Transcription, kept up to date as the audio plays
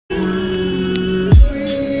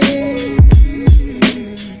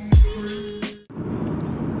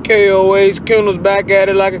K.O.H. Kendall's back at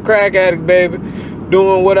it like a crack addict, baby.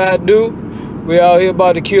 Doing what I do. We out here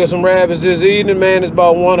about to kill some rabbits this evening, man. It's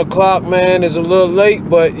about 1 o'clock, man. It's a little late,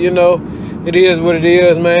 but, you know, it is what it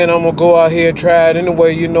is, man. I'm going to go out here and try it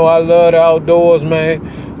anyway. You know, I love the outdoors,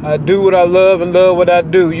 man. I do what I love and love what I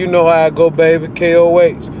do. You know how I go, baby.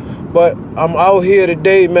 K.O.H. But I'm out here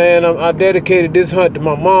today, man. I dedicated this hunt to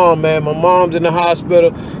my mom, man. My mom's in the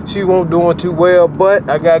hospital. She won't doing too well, but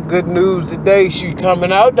I got good news today. She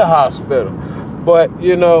coming out the hospital. But,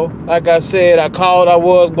 you know, like I said, I called, I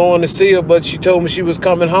was going to see her, but she told me she was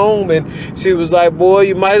coming home, and she was like, boy,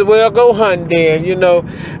 you might as well go hunting then. You know,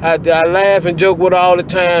 I laugh and joke with her all the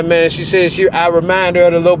time, man. She said I remind her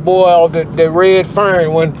of the little boy on the red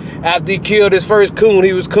fern when after he killed his first coon,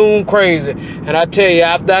 he was coon crazy. And I tell you,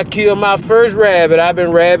 after I killed my first rabbit, I've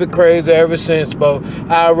been rabbit crazy ever since, bro.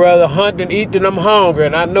 I'd rather hunt than eat than I'm hungry,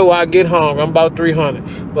 and I know I get hungry. I'm about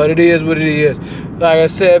 300, but it is what it is. Like I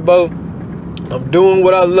said, bro, I'm doing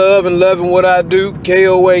what I love and loving what I do.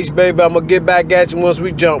 K.O.H, baby. I'm going to get back at you once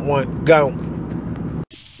we jump one. Go.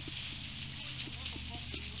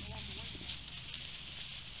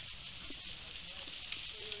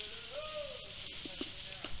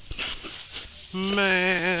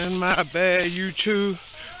 Man, my bad, you two.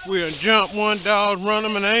 We'll jump one dog, run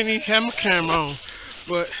them, and I ain't even have my camera on.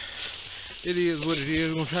 But it is what it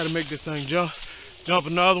is. We're going to try to make this thing jump. Jump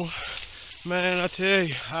another one. Man, I tell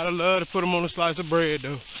you, I'd love to put them on a slice of bread,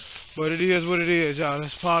 though. But it is what it is, y'all.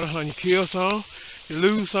 That's part of hunting. You kill some, you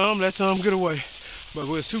lose some, let some get away. But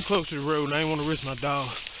we're too close to the road, and I ain't want to risk my dog.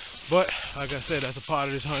 But, like I said, that's a part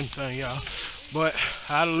of this hunting thing, y'all. But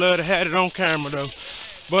I'd love to have it on camera, though.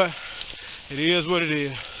 But it is what it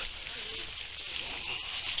is.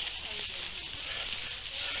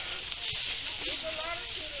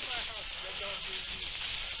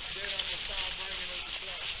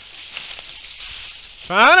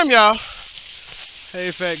 Find him, y'all.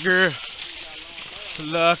 Hey, fat girl.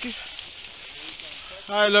 Lucky.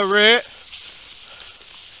 All right, little red.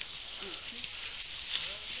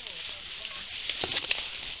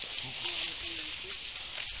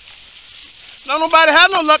 Don't nobody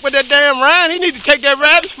have no luck with that damn Ryan. He need to take that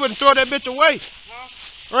rabbit's foot and throw that bitch away. Huh?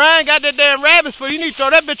 Ryan got that damn rabbit's foot. He need to throw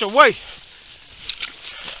that bitch away.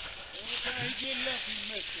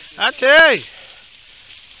 I tell you.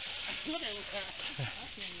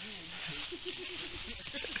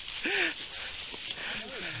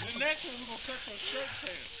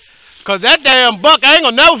 Cause that damn buck, I ain't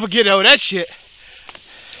gonna never forget that shit.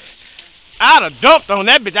 I'd have dumped on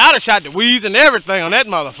that bitch. I'd have shot the weeds and everything on that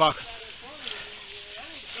motherfucker.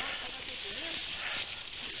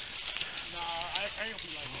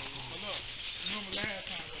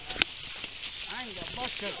 I ain't got buck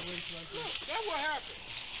cut the weeds like that. Look, that's what happened.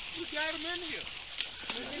 You got him in here.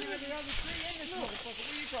 The other three in this motherfucker. What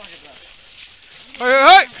are you talking about? Hey,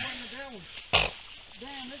 hey!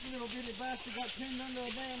 Damn, this little bitty bastard got pinned under a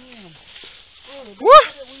damn limb. Oh, the what?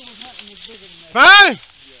 that we was hunting was bigger than that. Find him!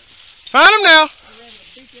 Yeah. Find him now! I ran to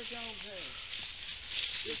beat that dog's ass.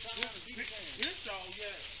 This dog,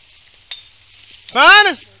 yeah. Find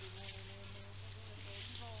him!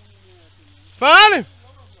 Find him!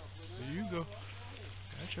 There you go.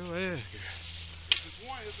 Got your ass here.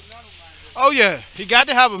 Oh yeah, he got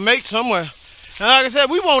to have a mate somewhere. And like I said,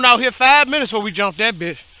 we won't out here 5 minutes before we jumped that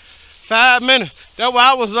bitch. 5 minutes. That's why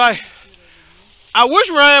I was like, I wish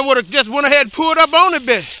Ryan would have just went ahead and pulled up on it,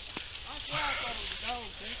 bitch. I swear I thought it was a dog,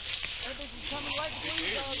 bitch. That bitch was coming right between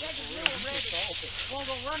the dogs. That's a real rabbit. Won't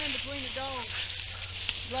go running between the dogs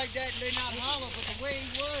like that. They not hollow, but the way he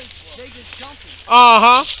was, they just jumping.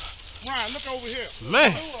 Uh-huh. Ryan, look over here.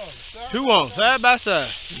 Man. Two on, side by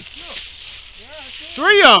side. Look. Yeah,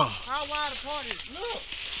 3 on. How wide apart is it? Look.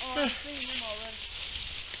 Oh, I've seen him already.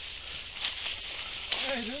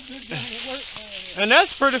 Hey, this doesn't work, man. And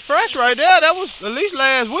that's pretty fresh right there. That was at least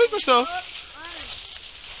last week or so. Where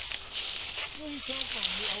he come from?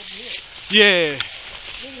 Over here. Yeah.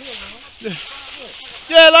 Over here, man.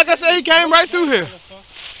 Yeah, like I said, he came right through here.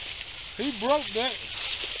 He broke that.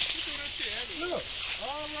 Look,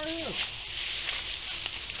 all right here.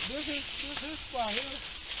 This is spot here.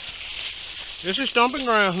 This is stomping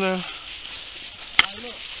grounds now. Right, look, the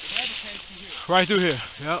rabbit came through here. Right through here,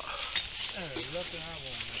 yep. Left and I want,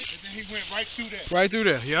 and then he went right through there. Right through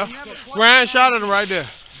there, yeah. Ryan shot at him right there.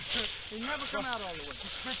 He never come out all the way.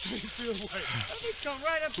 He feels way. Come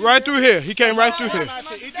right up right through here. He came right through here.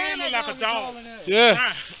 He did look like a dog.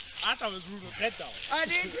 Yeah. I thought it was rooting that dog. I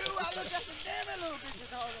did too. I looked at the damn little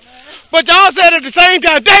bitch dog, man. But y'all said at the same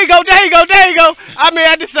time, there you go, there you go, there you go. I mean,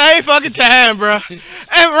 at the same fucking time, bro.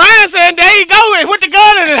 And Ryan said, there you go, and with the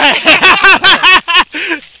gun in his hand.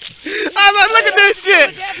 Look at this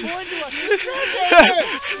shit.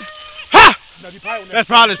 Ha! That's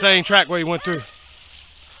probably the same track where he went through.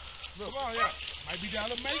 Come on, yeah. Might be down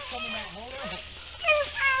the mate coming out. Hold on.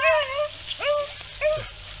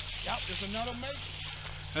 Yep, there's another mate.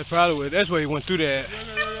 That's probably where. That's where he went through that.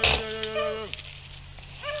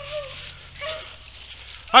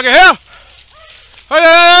 I can hear.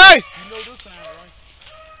 Hey! You know this sound, right?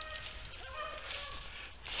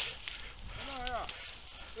 Come on, yeah.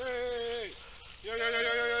 Hey! Yo.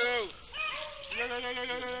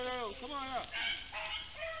 Come on, yeah.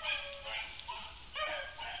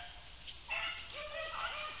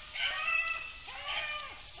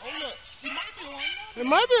 Oh, look. He might be on another. It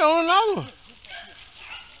might be on another one.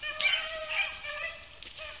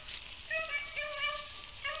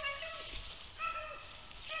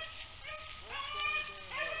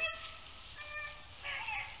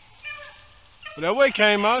 But that way it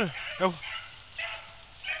came out.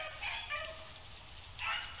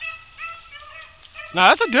 Nah,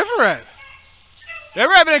 that's a different rabbit. That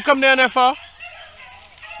rabbit ain't come down that far.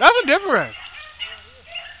 That's a different rabbit.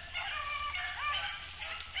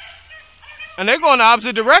 And they going the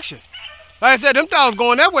opposite direction. Like I said, them dogs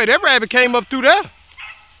going that way. That rabbit came up through there.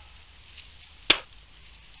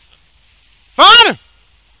 Find him!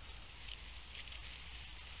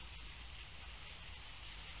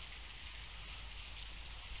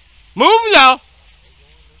 Move, y'all.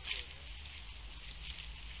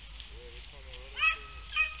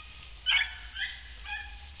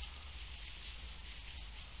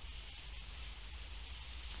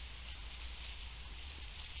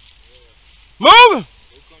 Move.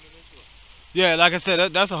 Yeah, like I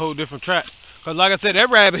said, that's a whole different track. Cause like I said, that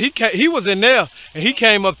rabbit, he was in there and he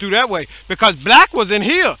came up through that way because Black was in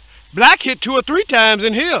here. Black hit 2 or 3 times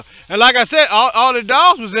in here, and like I said, all the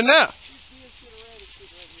dogs was in there.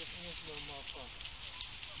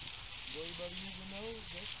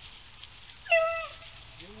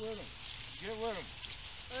 Get with him.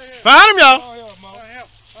 Find him, y'all. Oh, yeah, Mo.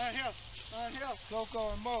 Right here.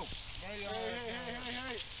 Coco and Mo. Hey.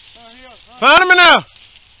 Find him in there.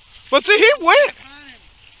 But see, he went.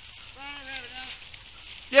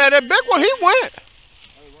 Yeah, that big one, he went.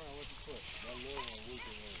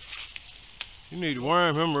 You need to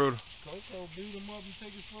worm him, Rudy. Coco beat him up and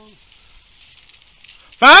take his food.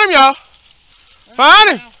 Find him, y'all. Find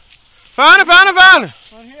him. Find him.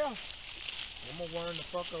 Right here. I'm gonna worm the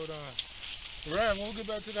fuck out on. Right, when we get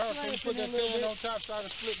back to the house, can we put that thing on top so I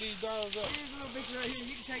can split these dogs up? Here's a little bitch right here.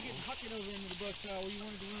 You can take it and huck it over into the bus style where you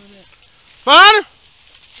wanted to run that. Find him.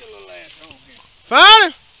 Get a little ass on here. Find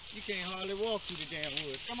him. You can't hardly walk through the damn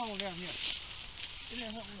woods. Come on down here. Get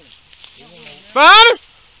in hunting with him. Find him.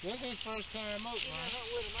 This is his first time out, man.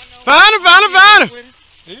 Find him.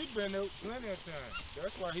 He's been out plenty of times.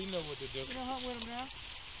 That's why he know what to do. Get in hunt with him now.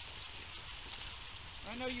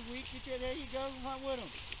 I know you weak. There you go. Hunt with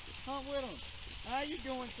him. Hunt with them. Now you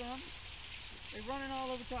doing something. They're running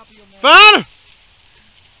all over top of your man. Find him!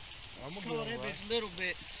 I'm gonna call that bitch little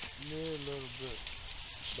bit. Yeah, a little bit.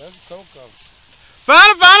 That's Coco. Find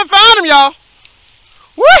him, y'all!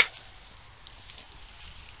 Woo!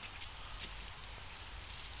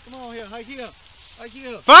 Come on here, right here.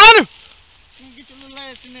 Find him! Come on, get your little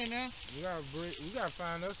ass in there now. We gotta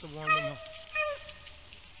find us one of them.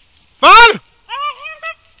 Find him!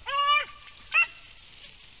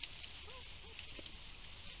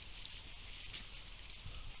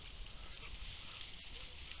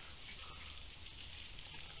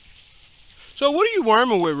 So what are you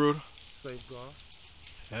worming with, Rudy? Safeguard.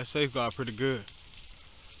 That safeguard pretty good.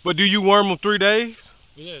 But do you worm them 3 days?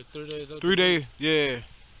 Yeah, 3 days. 3 days, yeah.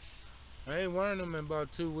 I ain't worming them in about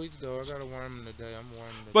 2 weeks though. I gotta worm them today. I'm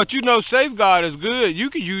worming them. But you know Safeguard is good.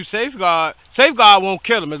 You can use Safeguard. Safeguard won't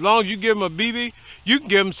kill them. As long as you give them a BB, you can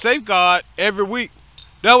give them Safeguard every week.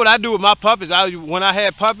 That's what I do with my puppies. When I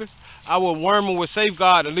had puppies, I would worm them with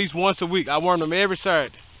Safeguard at least once a week. I worm them every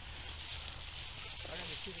Saturday.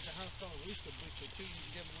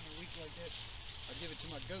 Give it to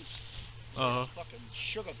my goats. Fucking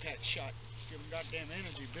sugar patch shot. Give them goddamn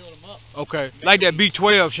energy, build them up. Okay, like that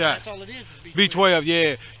B12 shot. That's all it is B12,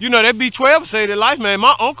 yeah. You know, that B12 saved their life, man.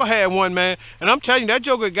 My uncle had one, man. And I'm telling you, that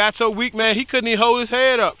joker got so weak, man, he couldn't even hold his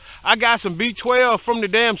head up. I got some B12 from the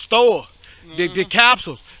damn store, the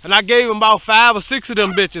capsules. And I gave him about 5 or 6 of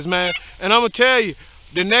them bitches, man. And I'm going to tell you,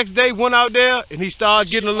 the next day went out there, and he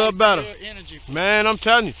started getting a little better. Man, I'm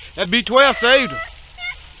telling you, that B12 saved him.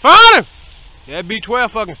 Find him! That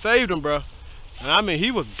B12 fucking saved him, bro. And I mean,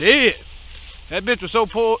 he was dead. That bitch was so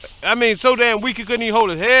poor. I mean, so damn weak he couldn't even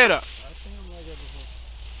hold his head up.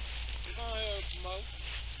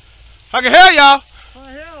 I can hear y'all.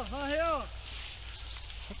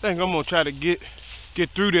 I think I'm gonna try to get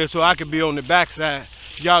through there so I can be on the back side.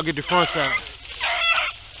 Y'all get the front side.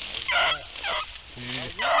 Yeah.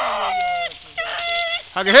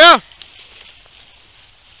 I can hear.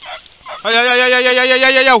 Oh, yo.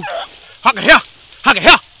 I can hear. I can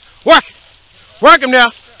hear. Work. Work him now.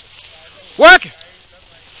 Work him.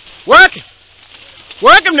 Work him.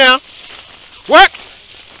 Work him now. Work.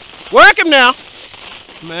 Work him now.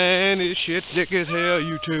 Man, this shit thick as hell,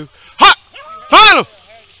 you two. Ha! Find him!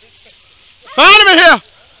 Find him in here!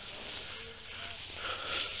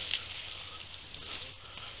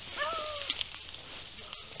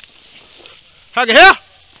 I can hear!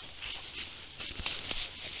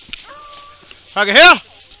 I can hear!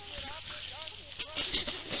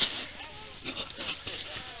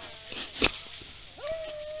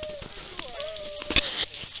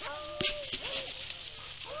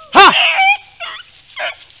 Ha!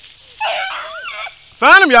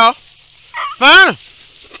 Find him, y'all. Find him.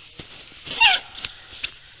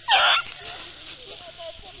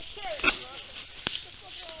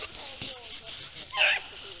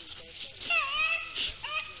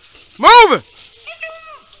 Move it.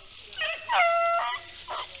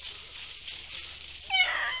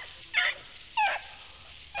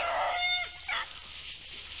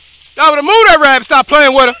 Y'all better move that rabbit. Stop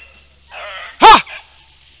playing with her. Ha!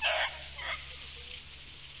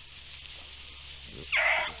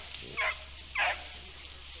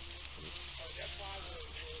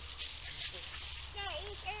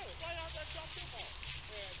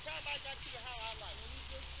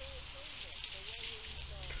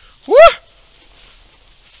 Woo!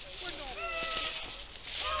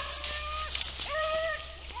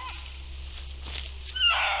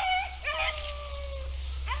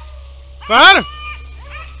 Find him.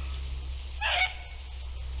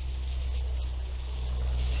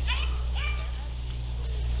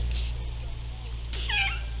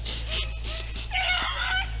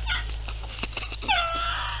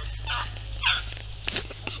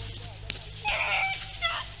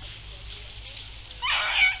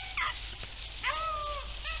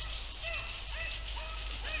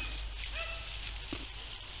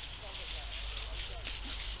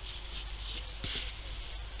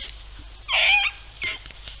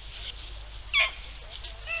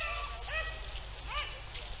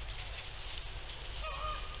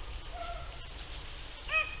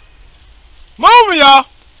 Moving, y'all.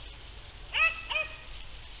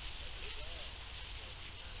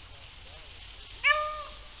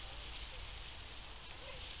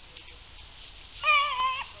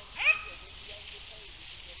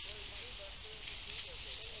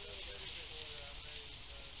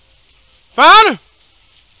 Find him.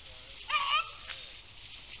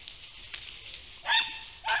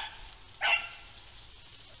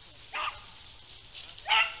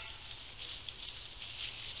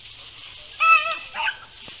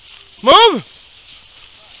 Move.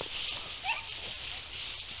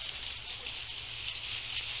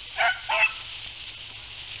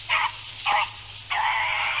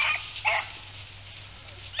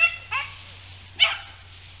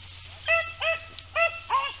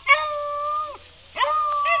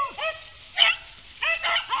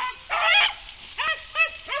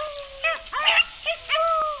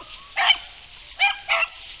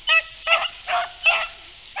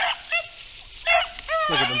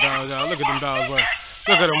 Look at them dogs, y'all. Look at them dogs work.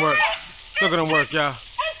 Look at them work. Look at them work, y'all.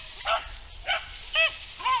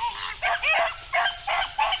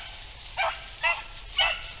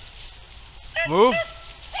 Move.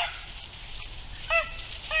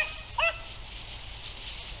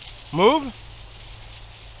 Move.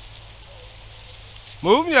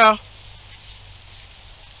 Move, y'all.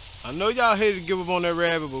 I know y'all hated to give up on that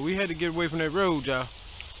rabbit, but we had to get away from that road, y'all.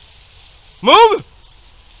 Move.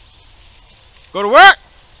 Go to work.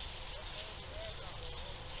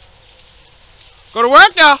 Go to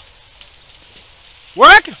work, y'all.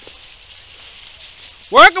 Work.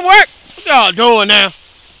 Work and work. What y'all doing now?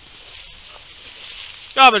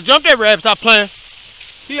 Y'all better jump that rabbit. Stop playing.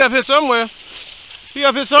 He up here somewhere. He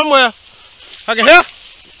up here somewhere. I can hear.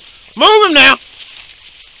 Move him now.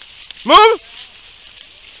 Move him.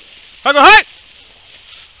 I can hurt.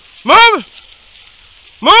 Move him.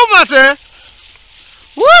 Move him, I said.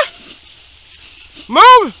 What?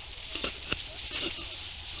 Move.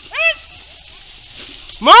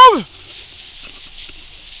 Move.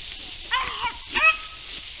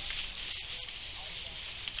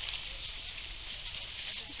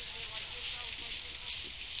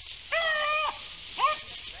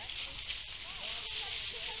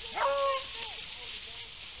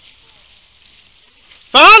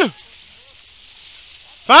 Found him.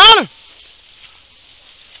 Found him.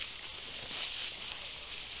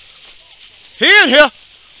 He in here.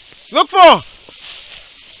 Look for him.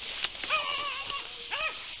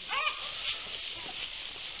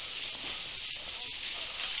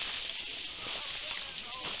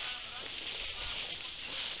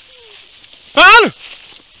 Found him.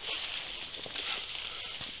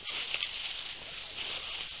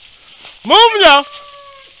 Moving, y'all.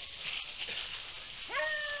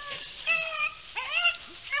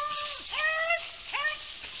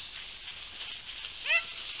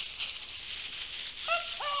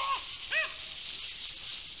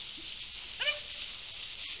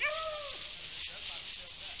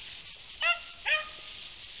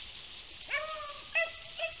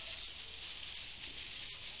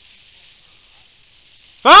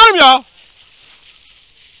 Found him, y'all.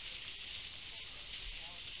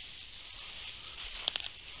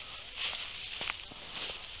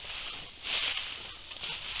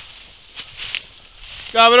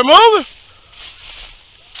 Got it moving.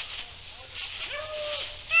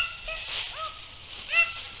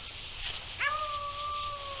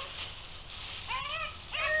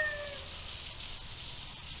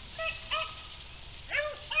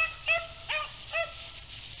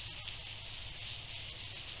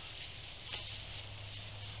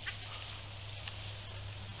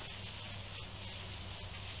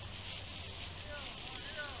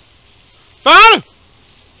 Found him.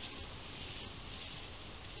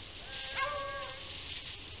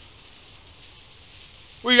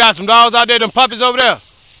 We got some dogs out there, them puppies over there.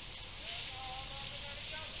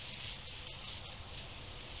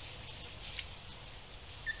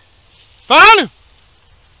 Found him.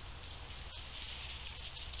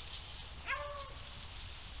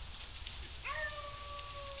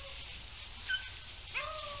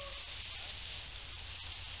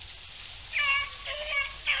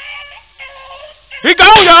 He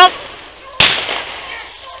gone, y'all.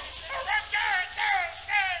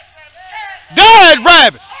 Dead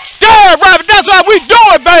rabbit. Dead rabbit. That's how we do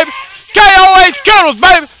it, baby. K.O.H. Kennels,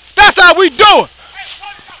 baby. That's how we do it.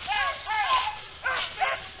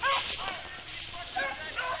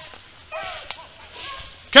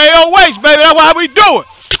 K.O.H. baby. That's how we do it.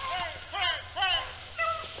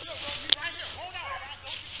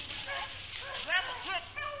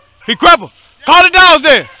 He crippled. Call the dogs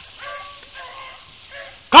there.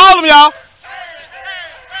 Call them, y'all.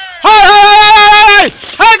 Hey, hey, hey, hey, hey,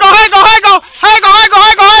 hey, go, hey, go, hey, go, hey, go, hey, go,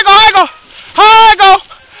 hey, go, hey, go, hey, go, hey, go,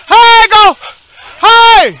 hey, go,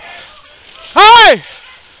 hey, hey,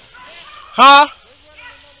 huh?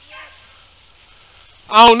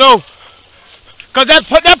 I don't know, cause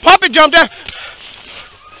that puppy jumped there.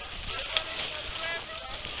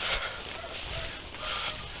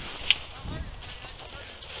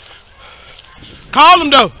 Call him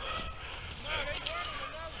though.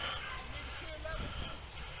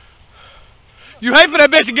 You hate for that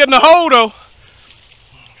bitch to get in the hole, though.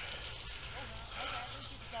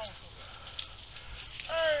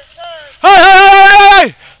 Hey, hey, hey, hey,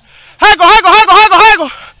 hey! Haggle, haggle, haggle, haggle, haggle!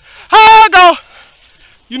 Haggle!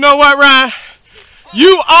 You know what, Ryan?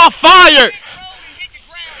 You are fired!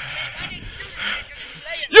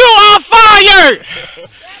 You are fired!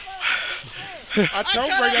 I told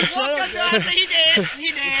him he did. He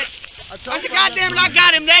did. I said, goddamn it, I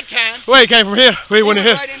got him that time. Where he came from here? Where he went in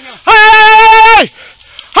here? Right in here. Hey!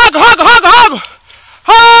 Huggle, huggle, huggle, huggle!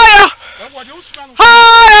 Higher!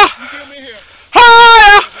 Higher!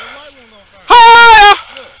 Higher! Higher!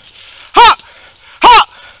 Huck! Huck!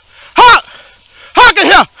 Huck! Huck in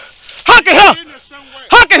here! Huck in here!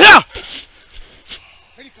 Huck in here!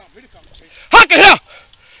 Huck in here!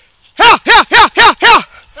 Here! Here! Here! Here! Here!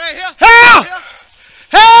 Hey, here! Here!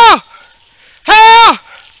 Here! Here!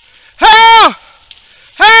 Hell!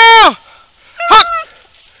 Hell! Huck!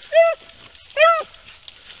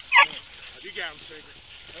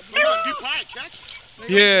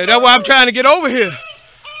 Yeah, that's why I'm trying to get over here.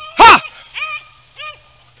 Ha!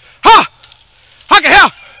 Ha! Huck it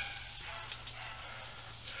hell!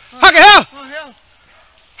 Huck it hell!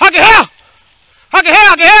 Huck it hell! Huck it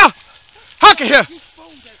hell! Huck it hell! Huck it here!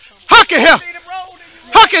 Huck it here!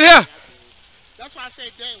 Huck it here! That's why I say,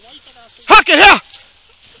 Dave, why you think I say Huck it here!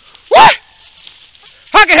 What?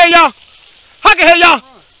 Huck it here, y'all! Huck it here, y'all!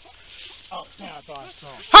 Oh, damn, I thought I saw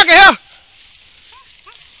him. Huck it here!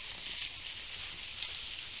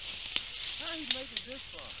 How he making this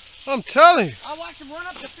far? I'm telling you. I watched him run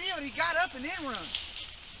up the field. He got up and then run.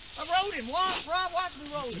 I rode him. Rob watched me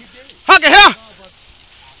roll him. Huck it here!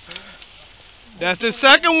 That's the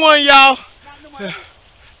second one, y'all.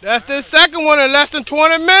 That's the second one in less than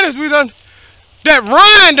 20 minutes. We done. That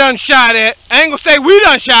Ryan done shot at. I ain't gonna say we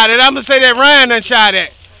done shot at. I'm gonna say that Ryan done shot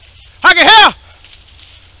at. Huck it here!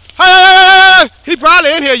 Hey! He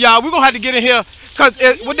probably in here, y'all. We're going to have to get in here. Because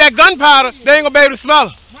with that gunpowder, they ain't going to be able to smell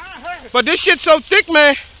it. But this shit's so thick,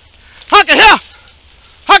 man. Huck it here.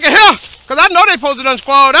 Huck it here. Because I know they supposed to done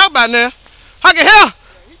squalled out by now. Huck it here.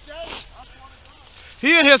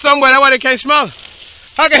 He in here somewhere. That's why they can't smell it.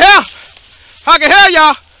 Huck it here. Huck it here,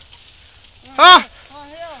 y'all. Huh?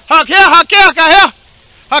 Huck here. Huck here. Huck here.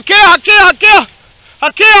 Huck here. Huck here. Huck here.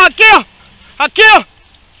 Huck here. Huck here. Huck here.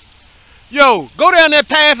 Yo, go down that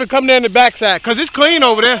path and come down the backside, because it's clean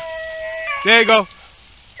over there. There you go.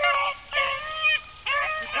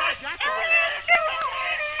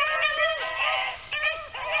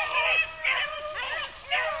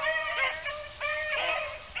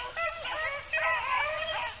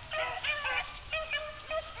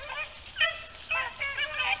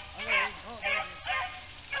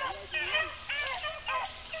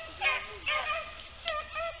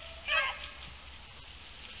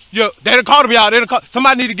 Yo, they done called me, y'all.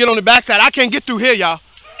 Somebody need to get on the backside. I can't get through here, y'all.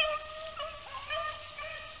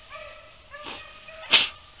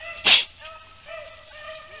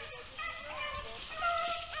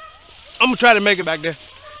 I'm gonna try to make it back there.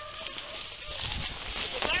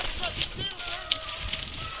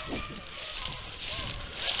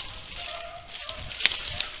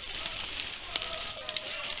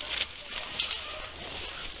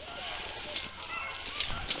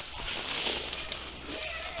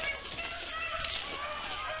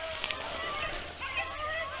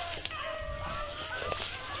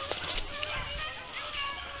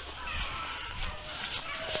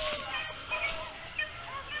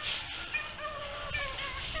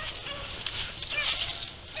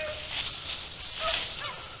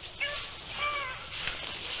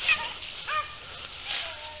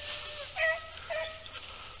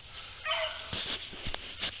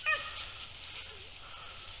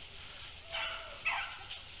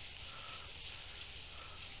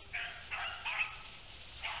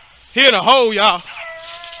 He in a hole, y'all.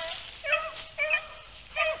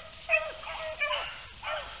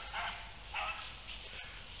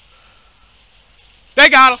 They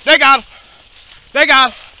got him. They got him. They got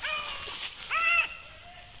him.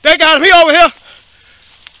 They got him. He over here.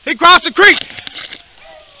 He crossed the creek.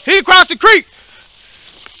 He crossed the creek.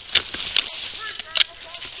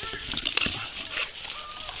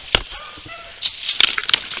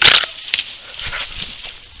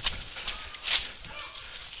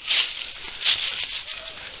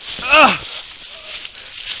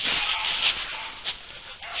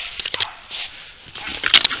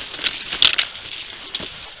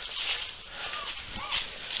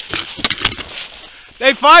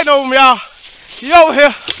 They fighting over me, y'all. He over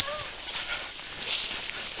here.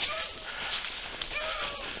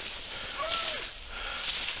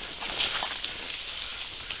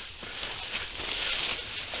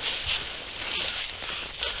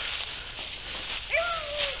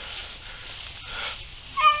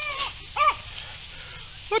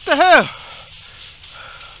 What the hell?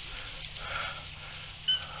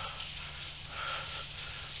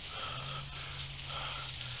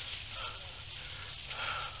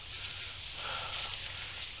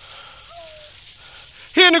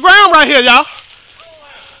 He in the ground right here, y'all.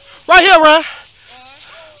 Right here, Ryan.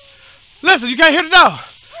 Listen, you can't hear the dog.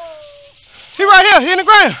 He right here. He in the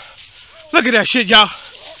ground. Look at that shit, y'all.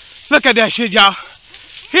 Look at that shit, y'all.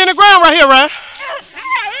 He in the ground right here, Ryan.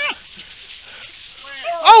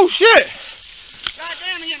 Oh, shit.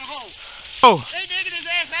 Goddamn, he in the hole. Oh. They digging his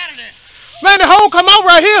ass out of there. Man, the hole come out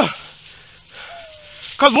right here.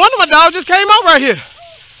 Because one of my dogs just came out right here.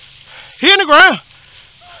 He in the ground.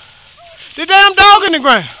 The damn dog in the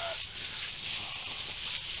ground.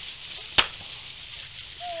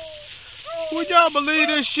 Would y'all believe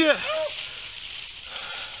this shit?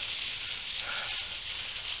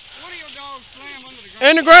 One of your dogs slammed under the ground.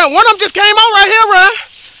 In the ground. One of them just came out right here, Ryan.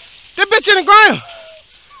 That bitch in the ground.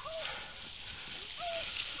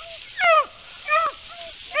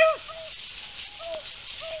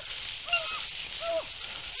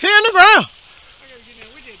 He in the ground. I gotta get in there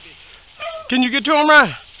with that bitch. Can you get to him,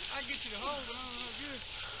 Ryan? I get to the hole, but I don't know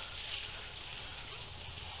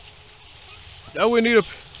how good. That we need a...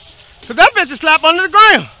 So that bitch is slapped under the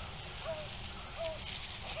ground.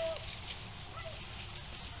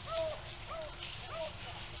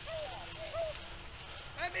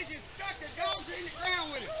 That bitch is stuck. The dogs are in the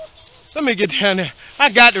ground with it. Let me get down there. I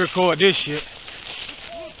got to record this shit.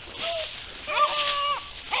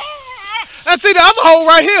 And see the other hole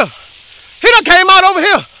right here. He done came out over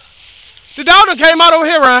here. The dog done came out over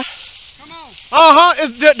here, Ryan. Come on. Uh-huh.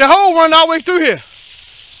 It's the hole run all the way through here. Where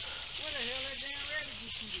the hell that damn rabbit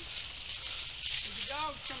just shoot it? If the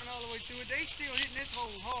dog's coming all the way through it, they still hitting this hole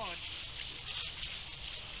hard.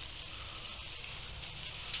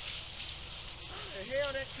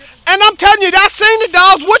 And I'm telling you, I seen the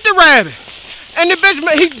dogs with the rabbit. And the bitch,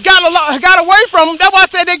 he got away from him. That's why I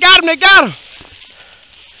said they got him. They got him.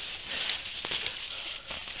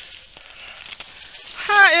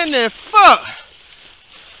 How in the fuck?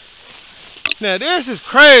 Now this is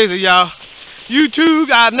crazy, y'all.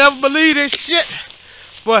 YouTube, I never believe this shit.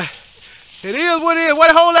 But it is what it is. What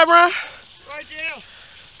the hole that, Brian? Right there.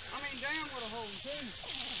 I mean, damn, what a hole, too.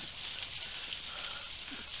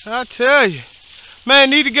 I tell you. Man,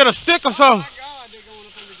 need to get a stick or something. Oh, my God, they're going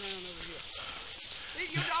up on the ground over here.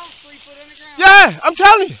 Your dog's 3 foot in the ground. Yeah, I'm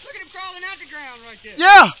telling you. Look at him crawling out the ground right there.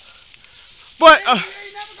 Yeah. But, you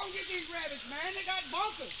ain't never going to get these rabbits, man. They got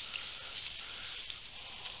bunkers.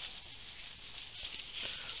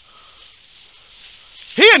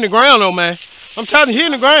 He in the ground, though, man. I'm telling you, he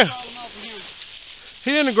in the ground.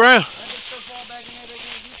 He in the ground.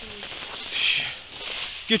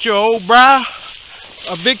 Get your old brow,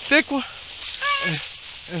 a big thick one,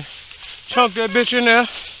 and chunk that bitch in there. I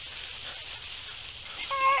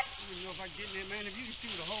don't know if I can get in there, man. If you can see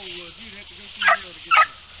where the hole was, you'd have to go through hell to get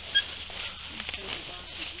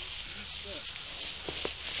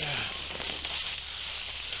there.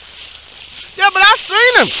 Yeah, but I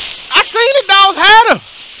seen him. I seen the dog had him.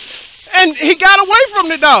 And he got away from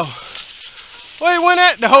the dog. Where he went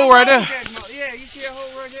at? The hole right there. Yeah, you see a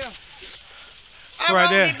hole right there? Right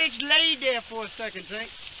there. That bitch laid there for a second, Tank.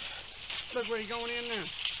 Look where he's going in now.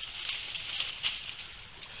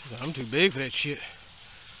 I'm too big for that shit.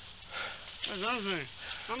 That's another thing.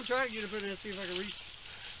 I'm going to try to get up in there and see if I can reach.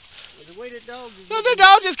 But the way that dog is... No, the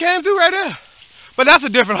dog just came through right there. But that's a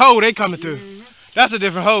different hole they coming through. Mm-hmm. That's a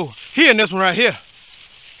different hole. He in this one right here.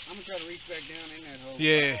 I'm going to try to reach back down in that hole.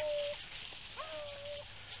 Yeah.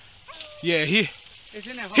 Yeah, it's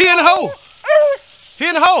in that hole. He in the hole. He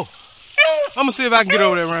in the hole. I'm gonna see if I can get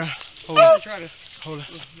over there, Ryan. Hold on. Hold on.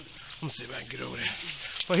 I'm gonna see if I can get over there.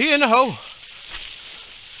 But he in the hole.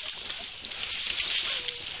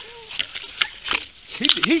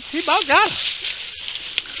 He about got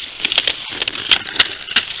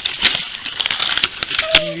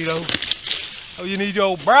him. You need your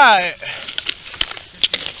old bride.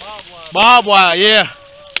 Barbed wire, yeah.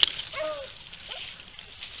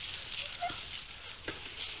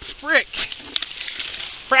 Frick.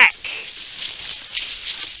 Frack.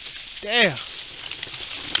 Damn.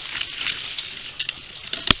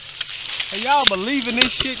 Are y'all believing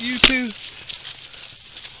this shit, you two?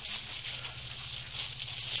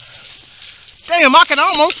 Damn, I can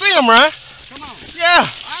almost see him, right? Come on.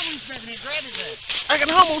 Yeah. I was expecting to grab his ass. I can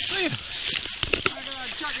almost see him. I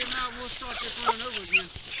gotta chuck him out and we'll start this running over again.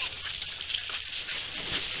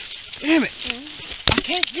 Damn it. I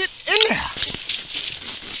can't get in there.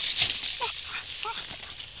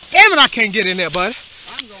 Damn it, I can't get in there, bud.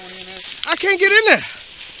 I'm going in there. I can't get in there.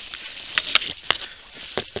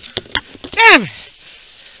 Damn it.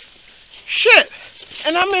 Shit.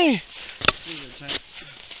 And I mean...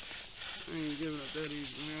 I ain't giving up that easy.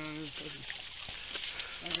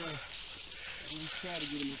 I gotta try to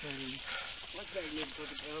get him in front of me. Let's back in for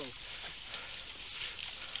the hole.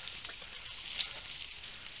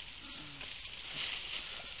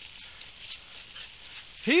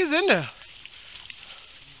 He's in there.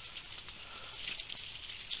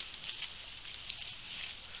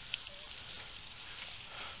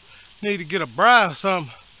 Need to get a bra or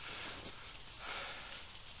something.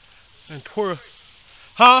 And twirl.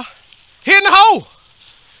 Huh? He in the hole.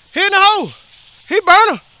 He in the hole. He burn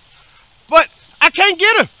him. But I can't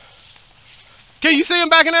get him. Can you see him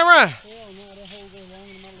back in there, Ryan? Hell no, that hole goes long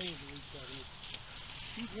in my legs to reach back in it.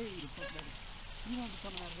 He's ready to fuck back. You want to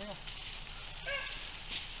come out of there?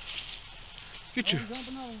 Get you.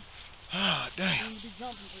 Jumping on. Ah, damn. You be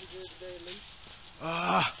jumping pretty good today, at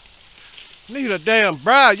least. Need a damn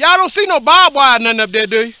bride. Y'all don't see no barbed wire nothing up there,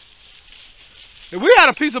 do you? If we had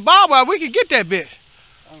a piece of barbed wire, we could get that bitch.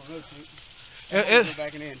 I don't know, Chief. Go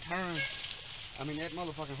back in there and turn. I mean, that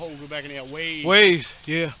motherfucking hole go back in there waves. Waves,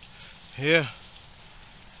 yeah. Yeah.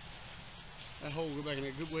 That hole go back in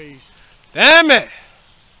there good waves. Damn it.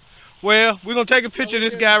 Well, we're going to take a picture of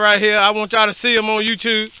this guy right here. I want y'all to see him on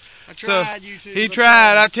YouTube. I tried YouTube. He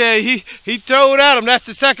tried. I tell you, he throwed at him. That's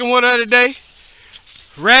the second one of the day.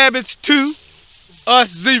 Rabbits 2, us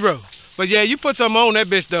 0. But yeah, you put something on that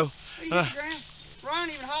bitch though. Ron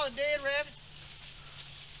even hollered dead rabbit.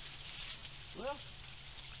 Well,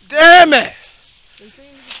 damn it! They seem to be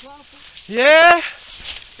plentiful. Yeah,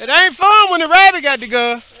 it ain't fun when the rabbit got the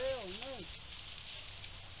gun. Hell no!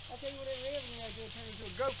 I tell you what, that rabbit out there turned into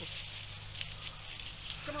a gopher.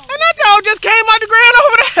 Come on. And that dog just came out the ground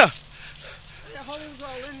over there. That hole's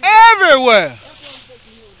all in there. Everywhere. That's what I'm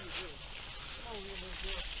thinking you would do. Come on, you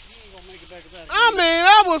ain't gonna make it back. I mean,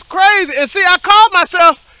 that was crazy. And see, I called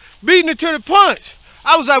myself beating it to the punch.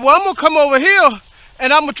 I was like, well, I'm going to come over here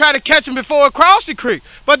and I'm going to try to catch him before it crossed the creek.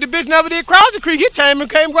 But the bitch never did cross the creek. He came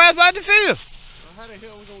grass out the field. Well, how the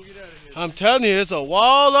hell we going to get out of here? I'm telling you, it's a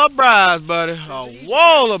wall of briars, buddy. A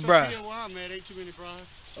wall of briars. Where I'm at, ain't too many briars.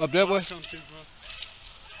 Up that way? Come to, bro.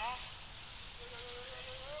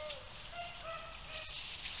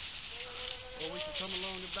 Well, we can come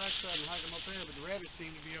along the backside and hike them up there, but the rabbits seem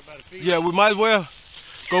to be up by the field. Yeah, we might as well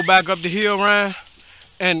go back up the hill, Ryan,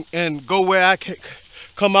 and go where I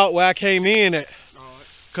come out where I came in at. All right.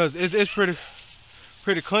 Cause it's pretty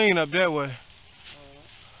clean up that way. All right.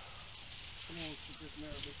 Come on, keep this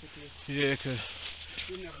narrow bit here. Yeah, cause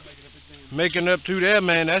We'll never make it up this thing. making up to there,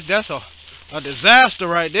 man, that's a disaster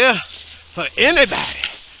right there for anybody.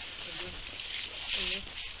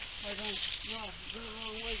 Like, no, you're going the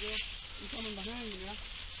wrong way, girl. I'm coming behind you now.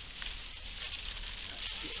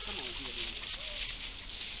 Come on, get in.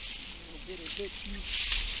 Little bitty bitch, you.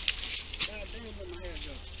 God damn, let my hair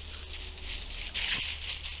go.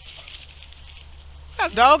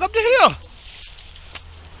 That dog up the hill.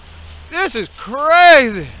 This is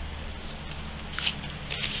crazy.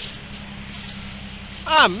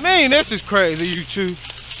 I mean, this is crazy, you two.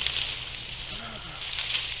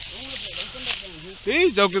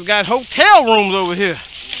 These jokers got hotel rooms over here.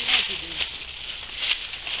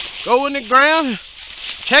 Go in the ground,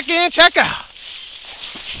 check in, check out.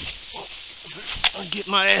 I'll get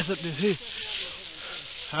my ass up this hill.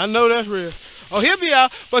 I know that's real. Oh, he'll be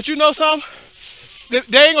out, but you know something? They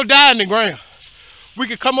ain't gonna die in the ground. We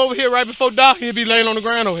could come over here right before dark and he'll be laying on the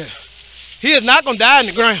ground over here. He is not gonna die in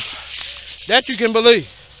the ground. That you can believe.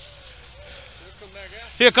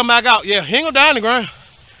 He'll come back out. Yeah, he ain't gonna die in the ground.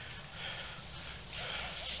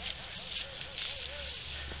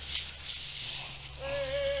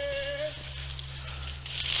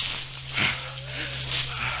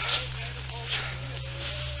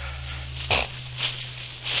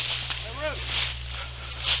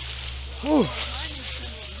 Whew.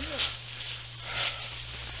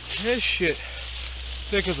 This shit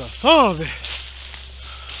thick as a zombie.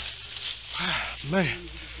 Man.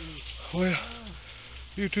 Well,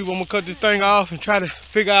 YouTube, I'm gonna cut this thing off and try to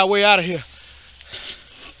figure out a way out of here.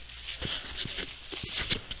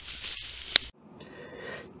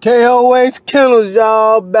 K.O.H Kennels,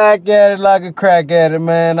 y'all, back at it like a crack at it,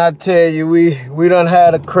 man. I tell you, we done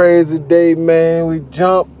had a crazy day, man. We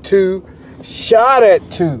jumped 2, shot at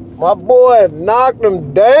 2. My boy knocked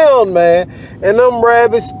them down, man. And them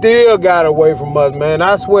rabbits still got away from us, man.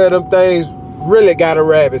 I swear them things really got a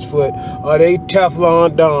rabbit's foot. Or they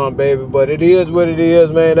Teflon Don, baby. But it is what it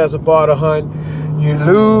is, man. That's a part of hunting. You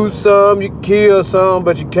lose some, you kill some,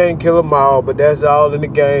 but you can't kill them all. But that's all in the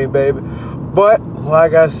game, baby. But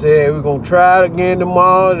like I said, we're gonna try it again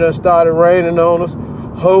tomorrow. It just started raining on us.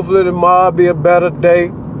 Hopefully tomorrow be a better day.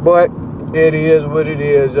 But it is what it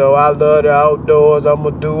is, yo. I love the outdoors. I'm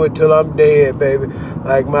gonna do it till I'm dead, baby.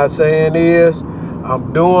 Like my saying is,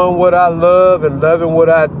 I'm doing what I love and loving what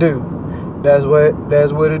I do. That's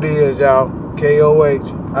what it is, y'all.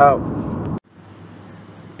 K.O.H out.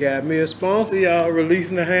 Got me a sponsor, y'all.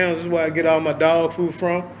 Releasing the Hounds. This is where I get all my dog food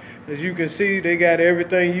from. As you can see, they got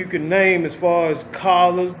everything you can name as far as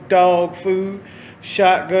collars, dog food,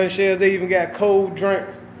 shotgun shells. They even got cold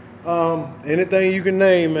drinks. Anything you can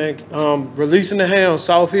name, man. Releasing the Hounds,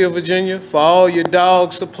 South Hill, Virginia, for all your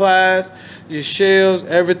dog supplies, your shells,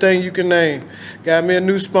 everything you can name. Got me a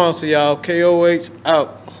new sponsor, y'all. K.O.H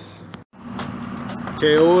out.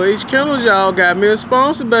 K.O.H Kennels, y'all, got me a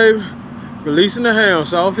sponsor, baby. Releasing the Hounds,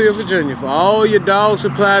 South Hill, Virginia, for all your dog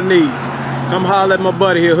supply needs. Come holler at my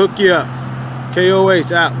buddy, he'll hook you up.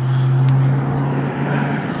 K.O.H out.